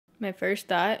My first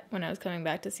thought when I was coming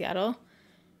back to Seattle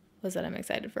was that I'm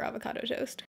excited for avocado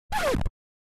toast.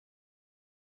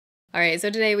 Alright,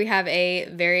 so today we have a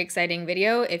very exciting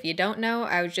video. If you don't know,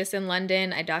 I was just in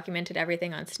London. I documented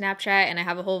everything on Snapchat, and I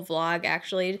have a whole vlog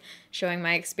actually showing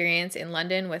my experience in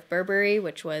London with Burberry,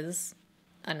 which was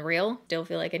unreal. Still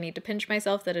feel like I need to pinch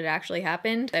myself that it actually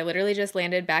happened. I literally just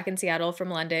landed back in Seattle from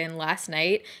London last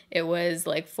night. It was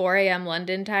like 4 a.m.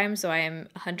 London time, so I am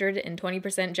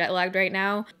 120% jet lagged right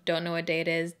now. Don't know what day it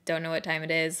is, don't know what time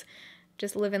it is.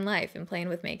 Just living life and playing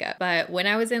with makeup. But when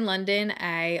I was in London,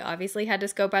 I obviously had to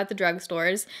scope out the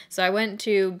drugstores. So I went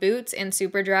to Boots and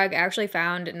Superdrug. I actually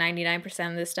found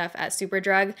 99% of this stuff at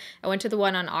Superdrug. I went to the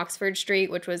one on Oxford Street,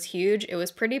 which was huge. It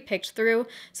was pretty picked through.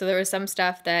 So there was some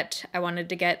stuff that I wanted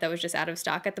to get that was just out of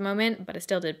stock at the moment, but it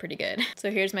still did pretty good.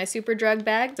 So here's my Superdrug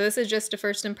bag. So this is just a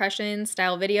first impression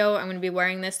style video. I'm gonna be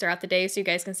wearing this throughout the day so you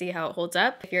guys can see how it holds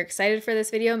up. If you're excited for this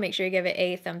video, make sure you give it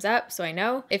a thumbs up so I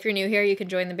know. If you're new here, you can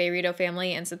join the Bayrito family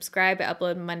and subscribe. I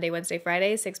upload Monday, Wednesday,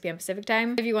 Friday, 6 p.m. Pacific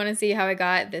time. If you want to see how I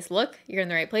got this look, you're in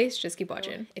the right place. Just keep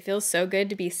watching. It feels so good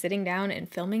to be sitting down and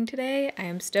filming today. I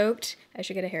am stoked. I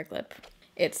should get a hair clip.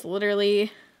 It's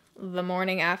literally the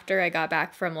morning after I got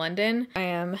back from London. I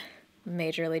am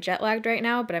majorly jet lagged right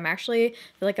now, but I feel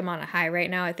like I'm on a high right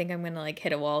now. I think I'm gonna like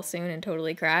hit a wall soon and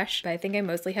totally crash. But I think I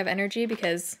mostly have energy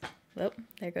because, oh,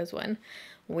 there goes one.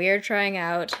 We're trying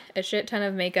out a shit ton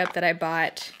of makeup that I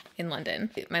bought in London.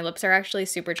 My lips are actually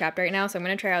super chapped right now, so I'm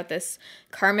gonna try out this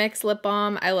Carmex lip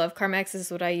balm. I love Carmex. This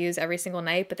is what I use every single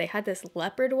night, but they had this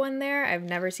leopard one there. I've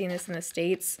never seen this in the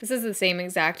States. This is the same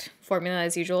exact formula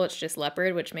as usual. It's just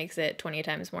leopard, which makes it 20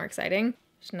 times more exciting.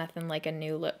 There's nothing like a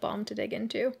new lip balm to dig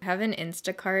into. I have an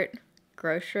Instacart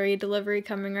grocery delivery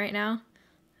coming right now,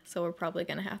 so we're probably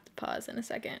gonna have to pause in a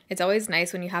second. It's always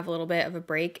nice when you have a little bit of a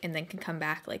break and then can come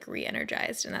back like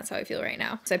re-energized, and that's how I feel right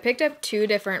now. So I picked up two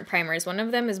different primers. One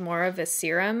of them is more of a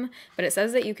serum, but it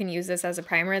says that you can use this as a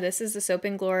primer. This is the Soap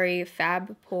 & Glory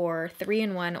Fab Pore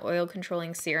 3-in-1 Oil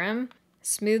Controlling Serum.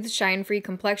 Smooth, shine-free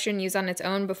complexion. Use on its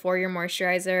own before your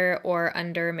moisturizer or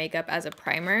under makeup as a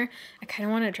primer. I kind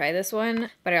of want to try this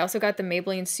one, but I also got the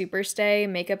Maybelline Superstay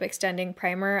Makeup Extending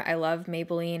Primer. I love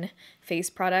Maybelline face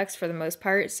products for the most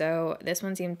part, so this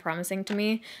one seemed promising to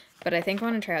me, but I think I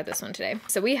want to try out this one today.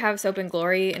 So we have Soap &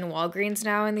 Glory in Walgreens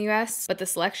now in the US, but the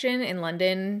selection in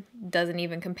London doesn't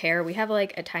even compare. We have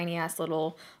like a tiny ass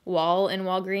little wall in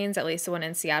Walgreens, at least the one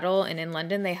in Seattle, and in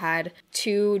London they had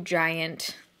two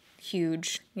giant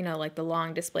huge, you know, like the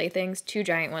long display things, two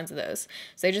giant ones of those.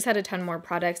 So they just had a ton more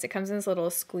products. It comes in this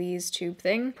little squeeze tube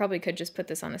thing. Probably could just put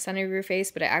this on the center of your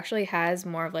face, but it actually has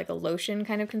more of like a lotion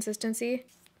kind of consistency. It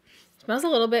smells a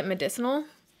little bit medicinal,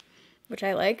 which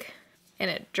I like,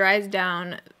 and it dries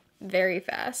down very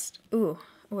fast. Ooh,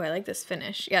 I like this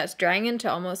finish. Yeah, it's drying into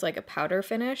almost like a powder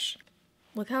finish.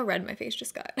 Look how red my face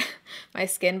just got. My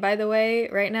skin, by the way,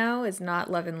 right now is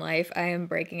not loving life. I am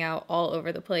breaking out all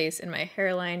over the place in my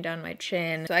hairline, down my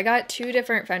chin. So I got two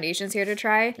different foundations here to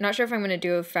try. I'm not sure if I'm gonna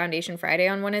do a foundation Friday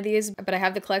on one of these, but I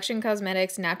have the Collection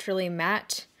Cosmetics Naturally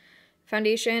Matte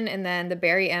foundation and then the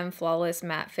Berry M Flawless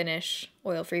Matte Finish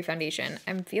Oil-Free Foundation.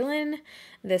 I'm feeling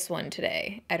this one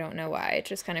today. I don't know why. It's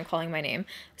just kind of calling my name.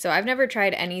 So I've never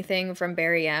tried anything from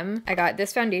Berry M. I got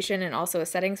this foundation and also a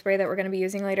setting spray that we're going to be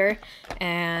using later.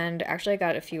 And actually I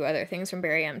got a few other things from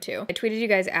Berry M too. I tweeted you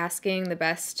guys asking the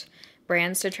best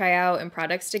brands to try out and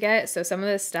products to get. So some of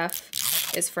this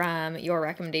stuff is from your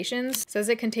recommendations. It says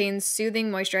it contains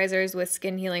soothing moisturizers with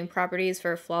skin healing properties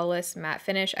for a flawless matte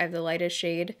finish. I have the lightest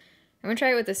shade. I'm gonna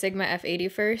try it with the Sigma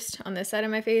F80 first on this side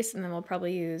of my face, and then we'll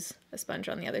probably use a sponge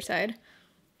on the other side.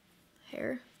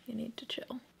 Hair, you need to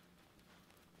chill.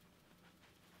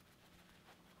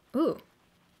 Ooh.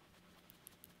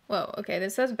 Whoa, okay,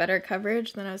 this has better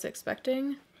coverage than I was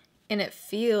expecting, and it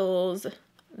feels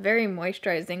very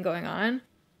moisturizing going on.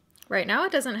 Right now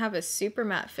it doesn't have a super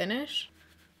matte finish.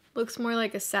 Looks more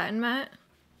like a satin matte,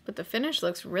 but the finish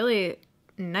looks really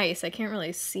nice. I can't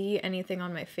really see anything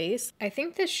on my face. I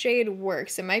think this shade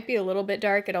works. It might be a little bit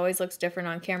dark. It always looks different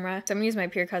on camera. So I'm gonna use my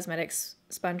Pure Cosmetics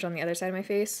sponge on the other side of my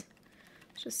face.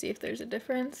 Let's just see if there's a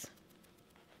difference.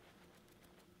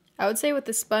 I would say with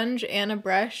the sponge and a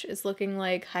brush is looking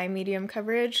like high medium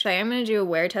coverage. So I am gonna do a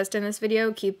wear test in this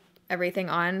video. Keep everything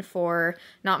on for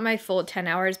not my full 10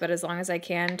 hours, but as long as I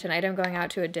can. Tonight I'm going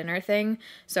out to a dinner thing,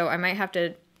 so I might have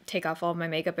to take off all of my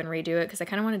makeup and redo it because I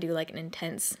kind of want to do like an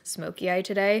intense smoky eye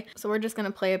today. So we're just going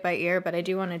to play it by ear, but I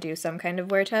do want to do some kind of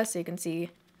wear test so you can see.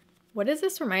 What is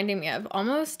this reminding me of?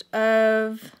 Almost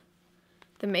of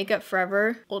the Makeup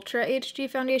Forever Ultra HD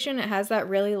foundation. It has that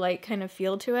really light kind of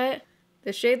feel to it.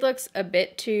 The shade looks a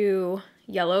bit too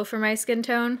yellow for my skin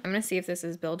tone. I'm gonna see if this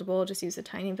is buildable, just use a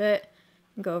tiny bit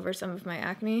and go over some of my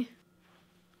acne.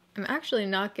 I'm actually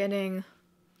not getting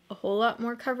a whole lot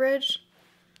more coverage.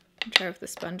 I'll try with the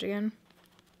sponge again.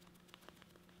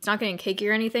 It's not getting cakey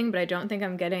or anything, but I don't think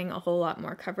I'm getting a whole lot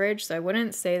more coverage, so I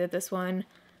wouldn't say that this one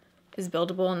is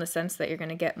buildable in the sense that you're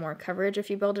gonna get more coverage if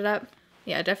you build it up.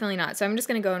 Yeah, definitely not. So I'm just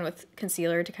gonna go in with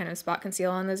concealer to kind of spot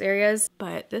conceal on those areas,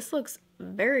 but this looks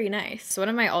very nice. So one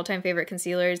of my all-time favorite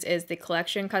concealers is the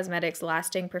Collection Cosmetics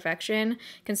Lasting Perfection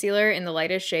concealer in the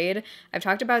lightest shade. I've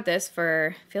talked about this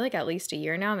for, I feel like at least a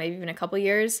year now, maybe even a couple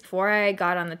years. Before I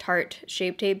got on the Tarte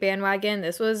Shape Tape bandwagon,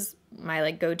 this was my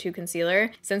like go-to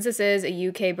concealer. Since this is a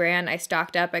UK brand, I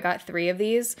stocked up. I got 3 of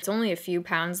these. It's only a few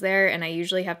pounds there, and I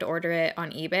usually have to order it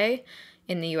on eBay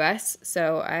in the US.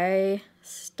 So I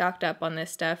stocked up on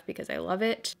this stuff because I love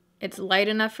it. It's light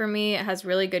enough for me. It has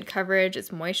really good coverage. It's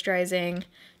moisturizing,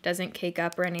 doesn't cake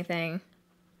up or anything.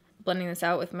 Blending this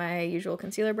out with my usual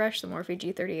concealer brush, the Morphe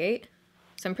G38.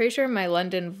 So I'm pretty sure my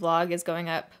London vlog is going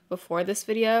up before this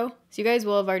video. So you guys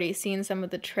will have already seen some of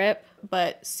the trip,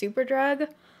 but Superdrug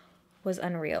was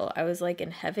unreal. I was like in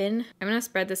heaven. I'm gonna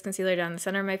spread this concealer down the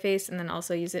center of my face and then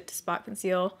also use it to spot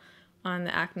conceal on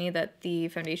the acne that the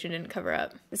foundation didn't cover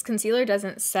up. This concealer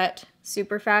doesn't set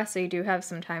super fast, so you do have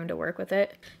some time to work with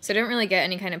it. So I didn't really get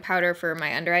any kind of powder for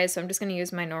my under eyes, so I'm just gonna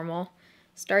use my normal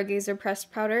Stargazer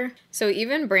pressed powder. So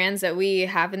even brands that we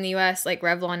have in the US, like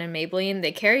Revlon and Maybelline,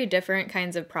 they carry different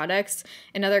kinds of products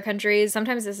in other countries.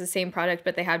 Sometimes it's the same product,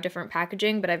 but they have different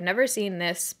packaging, but I've never seen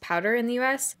this powder in the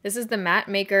US. This is the Matte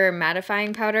Maker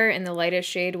mattifying powder in the lightest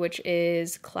shade, which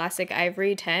is Classic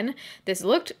Ivory 10. This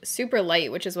looked super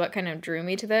light, which is what kind of drew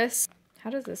me to this. How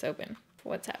does this open?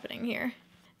 What's happening here?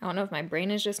 I don't know if my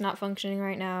brain is just not functioning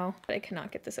right now, but I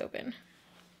cannot get this open.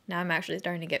 Now I'm actually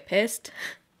starting to get pissed.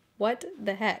 What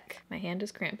the heck? My hand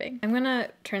is cramping. I'm gonna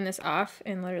turn this off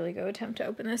and literally go attempt to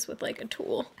open this with like a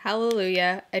tool.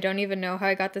 Hallelujah. I don't even know how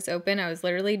I got this open. I was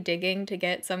literally digging to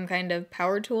get some kind of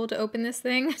power tool to open this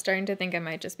thing. Starting to think I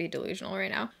might just be delusional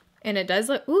right now. And it does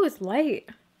look, ooh, it's light.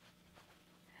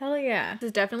 Hell yeah. This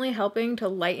is definitely helping to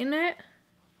lighten it,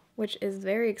 which is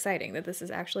very exciting that this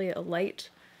is actually a light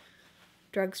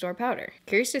drugstore powder.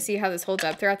 Curious to see how this holds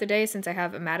up throughout the day since I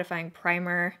have a mattifying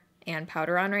primer and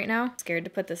powder on right now. Scared to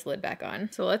put this lid back on.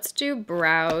 So let's do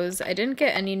brows. I didn't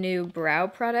get any new brow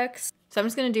products, so I'm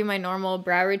just gonna do my normal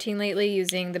brow routine lately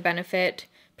using the Benefit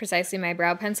Precisely My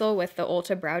Brow Pencil with the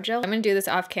Ulta Brow Gel. I'm gonna do this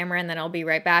off camera and then I'll be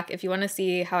right back. If you wanna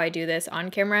see how I do this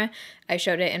on camera, I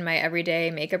showed it in my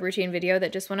everyday makeup routine video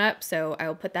that just went up, so I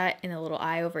will put that in a little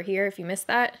eye over here if you missed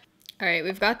that. All right,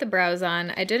 we've got the brows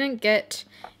on. I didn't get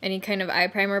any kind of eye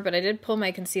primer, but I did pull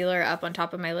my concealer up on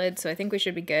top of my lid, so I think we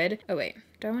should be good. Oh wait,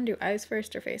 do I want to do eyes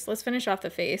first or face? Let's finish off the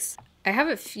face. I have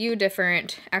a few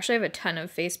different, actually I have a ton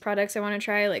of face products I want to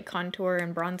try, like contour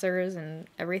and bronzers and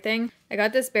everything. I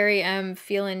got this Berry M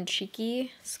Feelin'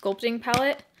 Cheeky sculpting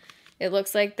palette. It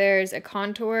looks like there's a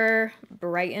contour,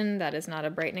 brighten, that is not a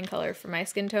brightening color for my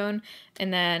skin tone,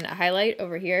 and then a highlight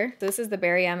over here. This is the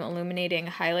Berry M Illuminating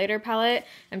Highlighter Palette.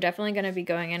 I'm definitely going to be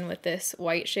going in with this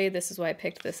white shade. This is why I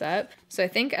picked this up. So I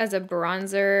think as a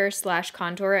bronzer slash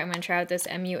contour, I'm going to try out this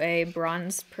MUA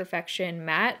Bronze Perfection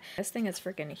Matte. This thing is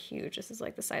freaking huge. This is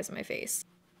like the size of my face.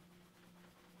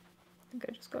 I think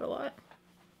I just got a lot.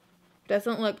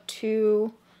 Doesn't look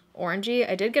too orangey.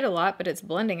 I did get a lot, but it's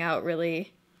blending out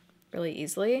really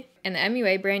easily. And the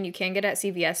MUA brand you can get at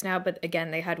CVS now, but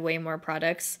again, they had way more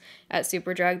products at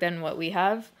Superdrug than what we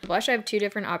have. Blush, I have 2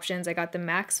 different options. I got the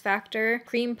Max Factor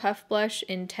Cream Puff Blush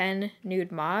in 10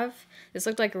 Nude Mauve. This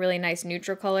looked like a really nice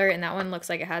neutral color, and that one looks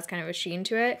like it has kind of a sheen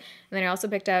to it. And then I also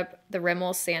picked up the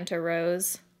Rimmel Santa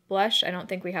Rose blush. I don't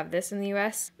think we have this in the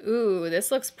US. Ooh,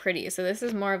 this looks pretty. So this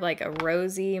is more of like a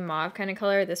rosy mauve kind of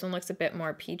color. This one looks a bit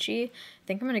more peachy. I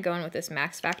think I'm gonna go in with this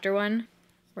Max Factor one.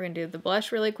 We're gonna do the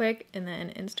blush really quick and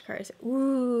then Instacart.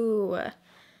 Ooh.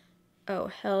 Oh,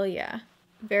 hell yeah.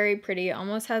 Very pretty.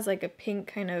 Almost has like a pink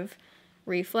kind of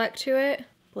reflect to it.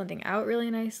 Blending out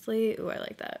really nicely. Ooh, I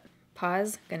like that.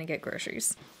 Pause. Gonna get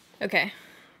groceries. Okay,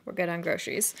 we're good on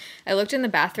groceries. I looked in the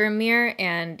bathroom mirror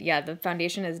and yeah, the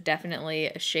foundation is definitely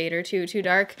a shade or two too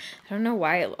dark. I don't know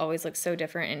why it always looks so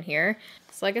different in here.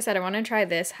 So like I said, I wanna try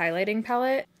this highlighting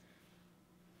palette.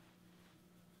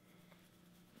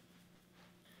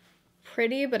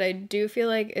 Pretty, but I do feel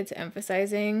like it's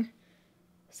emphasizing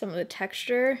some of the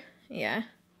texture. Yeah,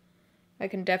 I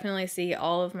can definitely see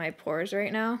all of my pores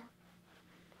right now.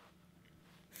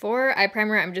 For eye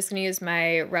primer, I'm just gonna use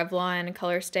my Revlon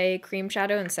Color Stay Cream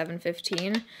Shadow in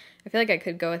 715. I feel like I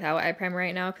could go without eye primer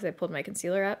right now because I pulled my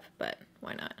concealer up, but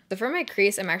why not? So for my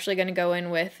crease, I'm actually gonna go in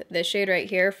with this shade right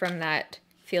here from that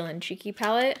Feelin' Cheeky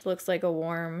palette. It looks like a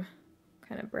warm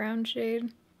kind of brown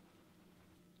shade.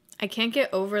 I can't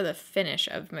get over the finish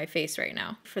of my face right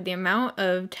now. For the amount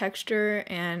of texture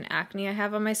and acne I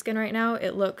have on my skin right now,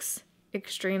 it looks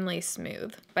extremely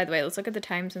smooth. By the way, let's look at the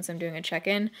time since I'm doing a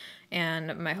check-in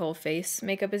and my whole face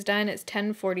makeup is done. It's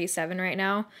 10:47 right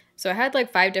now. So I had like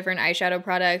 5 different eyeshadow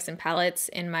products and palettes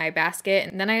in my basket,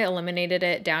 and then I eliminated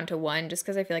it down to 1 just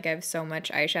because I feel like I have so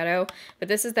much eyeshadow. But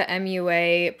this is the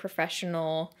MUA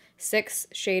Professional 6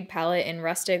 shade palette in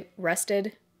Rusted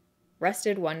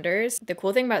Wonders. The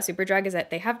cool thing about Superdrug is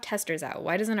that they have testers out.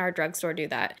 Why doesn't our drugstore do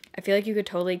that? I feel like you could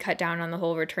totally cut down on the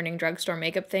whole returning drugstore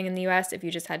makeup thing in the US if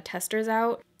you just had testers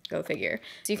out. Go figure.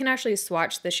 So you can actually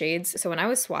swatch the shades. So when I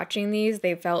was swatching these,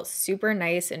 they felt super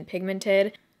nice and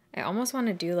pigmented. I almost want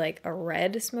to do like a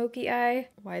red smoky eye.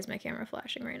 Why is my camera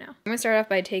flashing right now? I'm gonna start off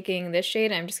by taking this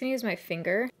shade. I'm just gonna use my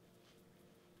finger.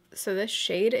 So this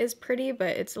shade is pretty,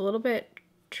 but it's a little bit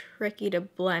tricky to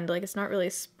blend. Like it's not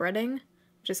really spreading.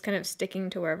 Just kind of sticking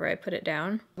to wherever I put it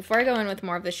down. Before I go in with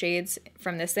more of the shades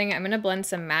from this thing, I'm going to blend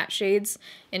some matte shades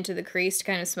into the crease to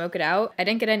kind of smoke it out. I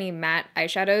didn't get any matte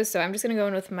eyeshadows, so I'm just going to go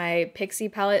in with my Pixie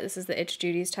palette. This is the It's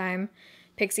Judy's Time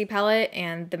Pixie palette,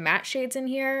 and the matte shades in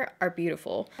here are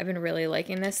beautiful. I've been really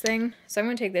liking this thing. So I'm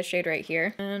going to take this shade right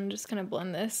here and just kind of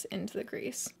blend this into the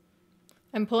crease.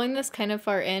 I'm pulling this kind of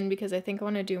far in because I think I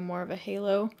want to do more of a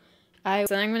halo eye.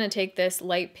 So then I'm going to take this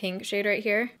light pink shade right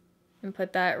here and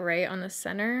put that right on the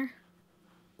center.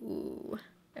 Ooh,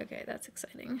 okay, that's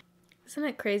exciting. Isn't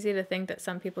it crazy to think that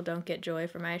some people don't get joy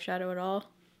from eyeshadow at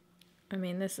all? I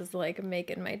mean, this is like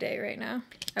making my day right now.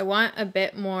 I want a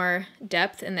bit more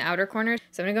depth in the outer corner,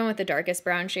 so I'm gonna go in with the darkest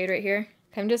brown shade right here.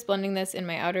 I'm just blending this in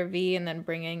my outer V and then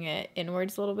bringing it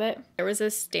inwards a little bit. There was a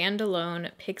standalone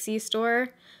Pixie store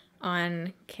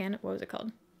on what was it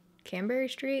called? Canterbury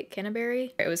Street?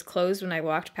 Canterbury? It was closed when I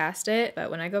walked past it,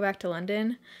 but when I go back to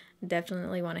London,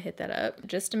 definitely want to hit that up.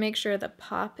 Just to make sure the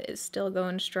pop is still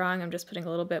going strong, I'm just putting a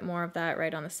little bit more of that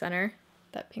right on the center,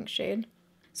 that pink shade.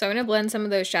 So I'm going to blend some of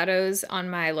those shadows on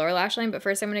my lower lash line, but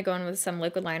first I'm going to go in with some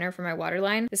liquid liner for my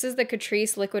waterline. This is the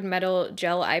Catrice Liquid Metal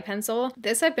Gel Eye Pencil.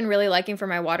 This I've been really liking for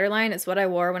my waterline. It's what I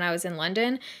wore when I was in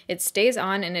London. It stays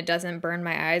on and it doesn't burn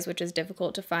my eyes, which is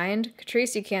difficult to find.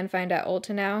 Catrice you can find at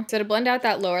Ulta now. So to blend out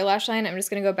that lower lash line, I'm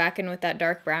just going to go back in with that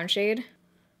dark brown shade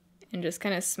and just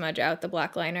kind of smudge out the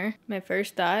black liner. My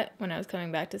first thought when I was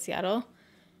coming back to Seattle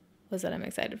was that I'm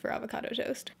excited for avocado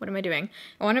toast. What am I doing?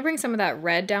 I want to bring some of that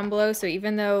red down below, so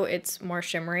even though it's more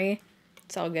shimmery,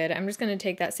 it's all good. I'm just going to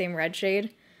take that same red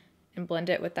shade and blend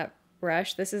it with that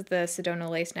brush. This is the Sedona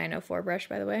Lace 904 brush,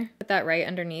 by the way. Put that right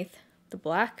underneath the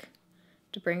black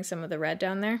to bring some of the red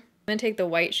down there. I'm going to take the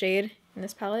white shade in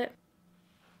this palette.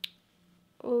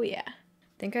 Oh yeah.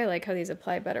 I think I like how these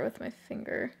apply better with my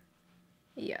finger.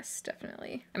 Yes,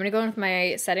 definitely. I'm gonna go in with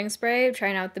my setting spray. I'm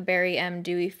trying out the Berry M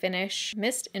Dewy Finish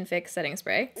Mist and Fix setting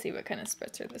spray. Let's see what kind of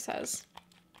spritzer this has.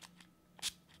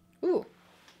 Ooh.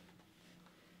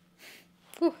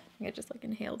 Ooh, I think I just like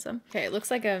inhaled some. Okay, it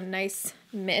looks like a nice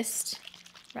mist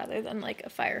rather than like a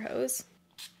fire hose.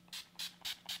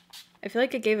 I feel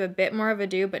like it gave a bit more of a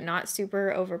dew, but not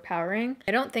super overpowering.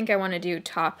 I don't think I want to do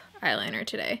top eyeliner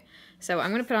today. So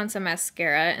I'm going to put on some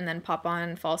mascara and then pop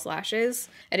on false lashes.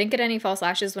 I didn't get any false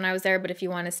lashes when I was there, but if you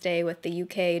want to stay with the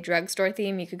UK drugstore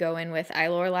theme, you could go in with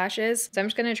Eyelure lashes. So I'm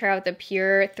just going to try out the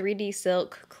Pure 3D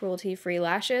Silk Cruelty-Free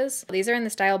Lashes. These are in the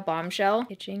style Bombshell.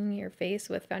 Itching your face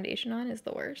with foundation on is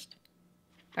the worst.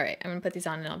 All right, I'm going to put these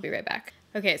on and I'll be right back.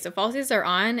 Okay, so falsies are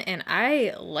on and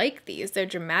I like these. They're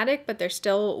dramatic, but they're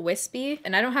still wispy.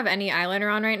 And I don't have any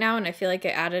eyeliner on right now, and I feel like it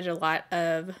added a lot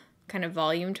of kind of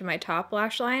volume to my top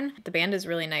lash line. The band is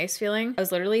really nice feeling. I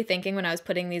was literally thinking when I was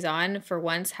putting these on for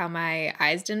once how my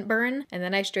eyes didn't burn, and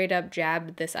then I straight up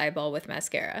jabbed this eyeball with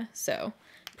mascara. So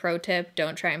pro tip,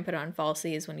 don't try and put on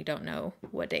falsies when you don't know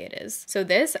what day it is. So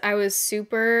this I was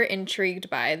super intrigued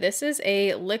by. This is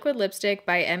a liquid lipstick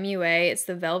by MUA. It's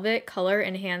the Velvet Color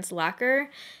Enhanced Lacquer.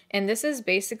 And this is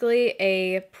basically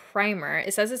a primer.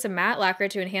 It says it's a matte lacquer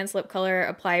to enhance lip color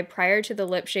applied prior to the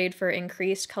lip shade for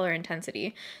increased color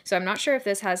intensity. So I'm not sure if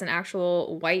this has an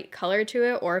actual white color to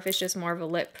it or if it's just more of a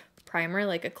lip primer,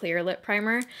 like a clear lip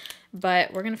primer,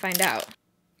 but we're gonna find out.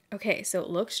 Okay, so it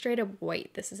looks straight up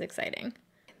white. This is exciting.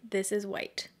 This is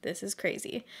white. This is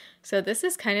crazy. So this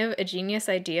is kind of a genius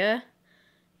idea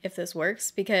if this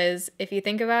works, because if you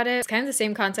think about it, it's kind of the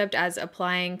same concept as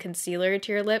applying concealer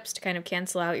to your lips to kind of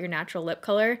cancel out your natural lip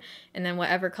color, and then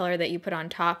whatever color that you put on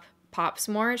top pops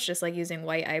more. It's just like using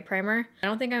white eye primer. I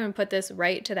don't think I'm gonna put this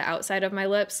right to the outside of my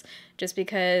lips just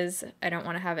because I don't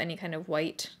want to have any kind of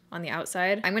white on the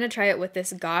outside. I'm gonna try it with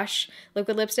this Gosh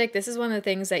liquid lipstick. This is one of the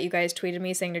things that you guys tweeted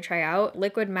me saying to try out.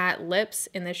 Liquid Matte Lips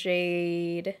in the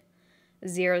shade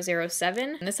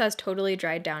 007. And this has totally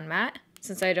dried down matte.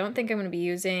 Since I don't think I'm going to be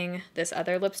using this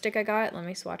other lipstick I got, let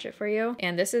me swatch it for you.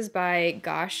 And this is by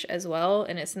Gosh as well,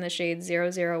 and it's in the shade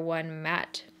 001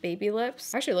 Matte Baby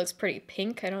Lips. Actually looks pretty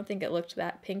pink. I don't think it looked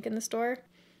that pink in the store.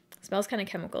 It smells kind of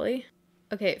chemically.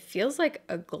 Okay, it feels like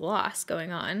a gloss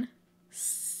going on.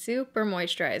 Super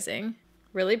moisturizing.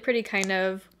 Really pretty kind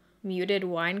of muted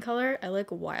wine color. I look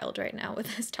wild right now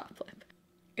with this top lip.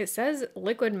 It says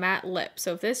liquid matte lip,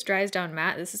 so if this dries down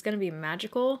matte, this is going to be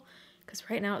magical. Because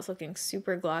right now it's looking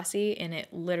super glossy and it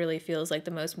literally feels like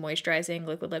the most moisturizing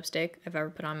liquid lipstick I've ever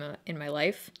put on in my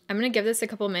life. I'm going to give this a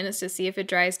couple minutes to see if it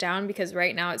dries down because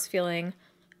right now it's feeling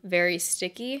very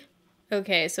sticky.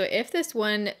 Okay, so if this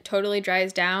one totally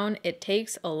dries down, it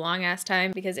takes a long ass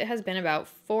time because it has been about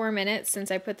 4 minutes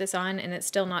since I put this on and it's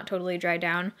still not totally dried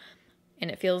down. And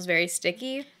it feels very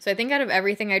sticky. So I think out of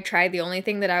everything I tried, the only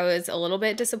thing that I was a little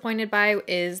bit disappointed by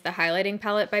is the highlighting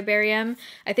palette by Barry M.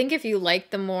 I think if you like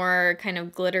the more kind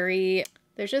of glittery,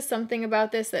 there's just something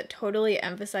about this that totally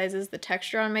emphasizes the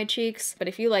texture on my cheeks. But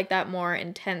if you like that more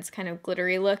intense kind of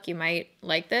glittery look, you might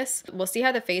like this. We'll see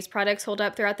how the face products hold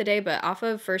up throughout the day, but off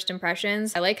of first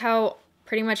impressions, I like how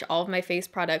pretty much all of my face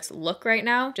products look right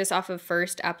now. Just off of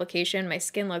first application, my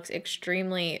skin looks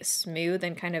extremely smooth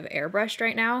and kind of airbrushed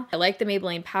right now. I like the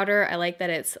Maybelline powder. I like that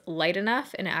it's light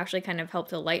enough and it actually kind of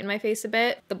helped to lighten my face a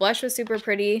bit. The blush was super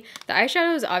pretty. The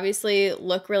eyeshadows obviously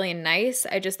look really nice.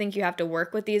 I just think you have to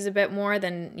work with these a bit more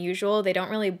than usual. They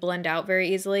don't really blend out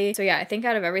very easily. So yeah, I think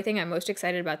out of everything, I'm most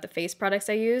excited about the face products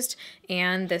I used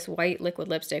and this white liquid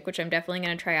lipstick, which I'm definitely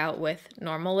gonna try out with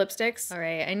normal lipsticks. All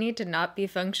right, I need to not be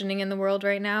functioning in the world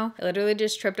right now. I literally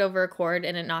just tripped over a cord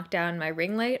and it knocked down my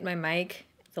ring light, my mic,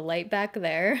 the light back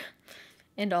there,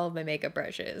 and all of my makeup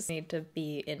brushes. I need to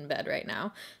be in bed right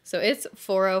now. So it's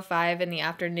 4:05 in the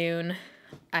afternoon.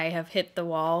 I have hit the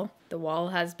wall. The wall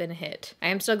has been hit. I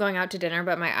am still going out to dinner,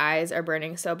 but my eyes are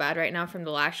burning so bad right now from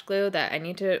the lash glue that I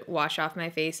need to wash off my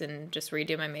face and just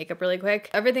redo my makeup really quick.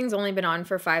 Everything's only been on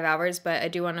for 5 hours, but I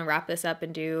do want to wrap this up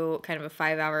and do kind of a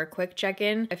 5-hour quick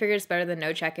check-in. I figured it's better than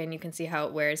no check-in. You can see how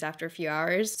it wears after a few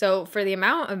hours. So for the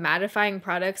amount of mattifying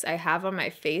products I have on my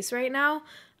face right now,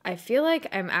 I feel like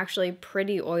I'm actually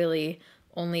pretty oily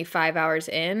only 5 hours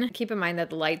in. Keep in mind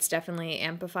that the lights definitely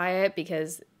amplify it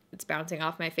because it's bouncing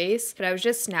off my face, but I was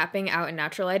just snapping out in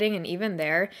natural lighting, and even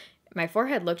there, my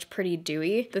forehead looked pretty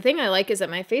dewy. The thing I like is that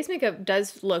my face makeup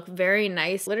does look very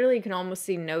nice. Literally, you can almost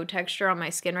see no texture on my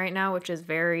skin right now, which is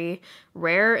very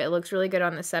rare. It looks really good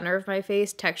on the center of my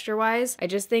face texture-wise. I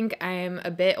just think I'm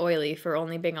a bit oily for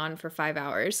only being on for 5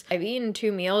 hours. I've eaten 2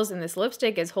 meals, and this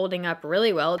lipstick is holding up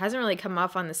really well. It hasn't really come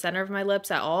off on the center of my lips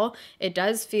at all. It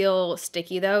does feel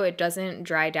sticky though. It doesn't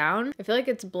dry down. I feel like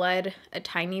it's bled a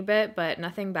tiny bit, but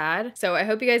nothing bad. So I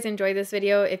hope you guys enjoyed this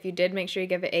video. If you did, make sure you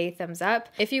give it a thumbs up.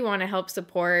 If you want to help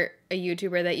support a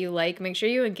YouTuber that you like, make sure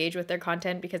you engage with their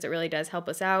content because it really does help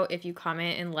us out. If you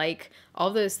comment and like, all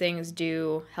those things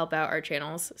do help out our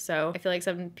channels. So I feel like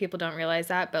some people don't realize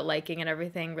that, but liking and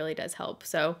everything really does help.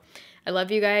 So I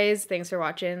love you guys. Thanks for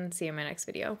watching. See you in my next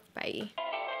video. Bye.